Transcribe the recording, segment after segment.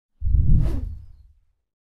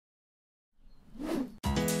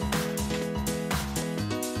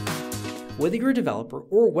Whether you're a developer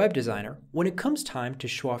or a web designer, when it comes time to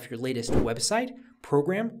show off your latest website,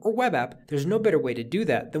 program, or web app, there's no better way to do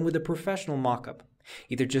that than with a professional mockup.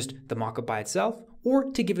 Either just the mockup by itself,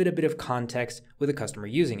 or to give it a bit of context with a customer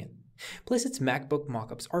using it. Placeit's MacBook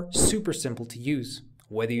mockups are super simple to use,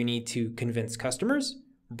 whether you need to convince customers,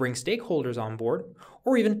 bring stakeholders on board,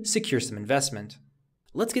 or even secure some investment.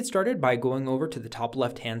 Let's get started by going over to the top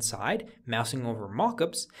left-hand side, mousing over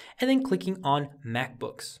Mockups, and then clicking on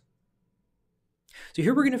MacBooks. So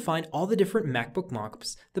here we're going to find all the different MacBook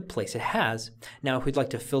mockups that Placeit has. Now, if we'd like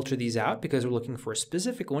to filter these out because we're looking for a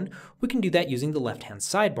specific one, we can do that using the left-hand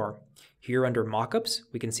sidebar. Here under Mockups,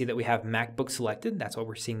 we can see that we have MacBook selected. That's why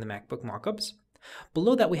we're seeing the MacBook mockups.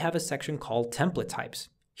 Below that, we have a section called Template Types.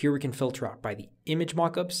 Here we can filter out by the image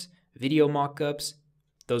mockups, video mockups,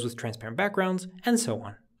 those with transparent backgrounds, and so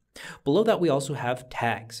on. Below that, we also have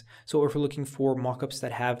tags. So if we're looking for mockups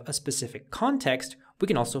that have a specific context, we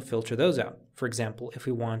can also filter those out. For example, if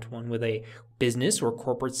we want one with a business or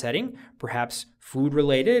corporate setting, perhaps food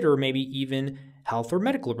related, or maybe even health or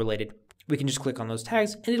medical related, we can just click on those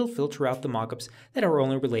tags and it'll filter out the mockups that are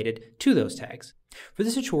only related to those tags. For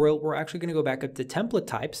this tutorial, we're actually going to go back up to template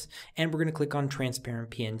types and we're going to click on transparent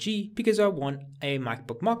PNG because I want a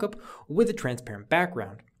MacBook mockup with a transparent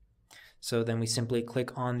background. So then we simply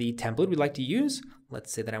click on the template we'd like to use.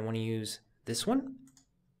 Let's say that I want to use this one.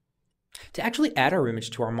 To actually add our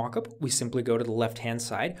image to our mockup, we simply go to the left-hand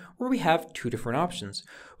side where we have two different options.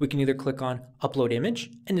 We can either click on Upload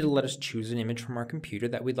Image, and it'll let us choose an image from our computer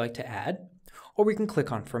that we'd like to add, or we can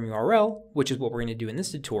click on From URL, which is what we're going to do in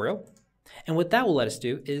this tutorial. And what that will let us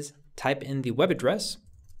do is type in the web address,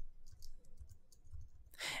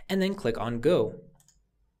 and then click on Go.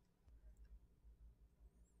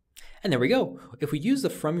 And there we go. If we use the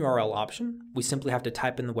From URL option, we simply have to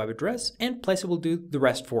type in the web address and Placeit will do the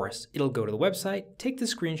rest for us. It'll go to the website, take the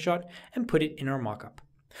screenshot, and put it in our mockup.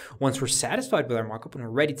 Once we're satisfied with our mockup and we're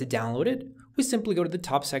ready to download it, we simply go to the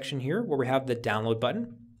top section here where we have the download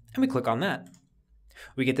button and we click on that.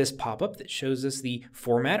 We get this pop-up that shows us the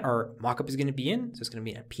format our mockup is going to be in. So it's going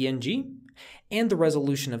to be a PNG and the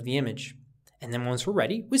resolution of the image. And then once we're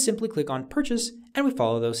ready, we simply click on Purchase and we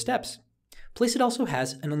follow those steps. Placeit also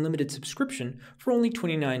has an unlimited subscription for only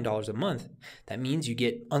 $29 a month. That means you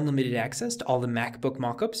get unlimited access to all the MacBook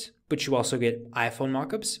mockups, but you also get iPhone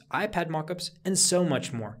mockups, iPad mockups, and so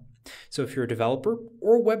much more. So if you're a developer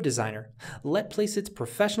or a web designer, let Placeit's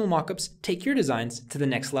professional mockups take your designs to the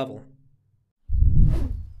next level.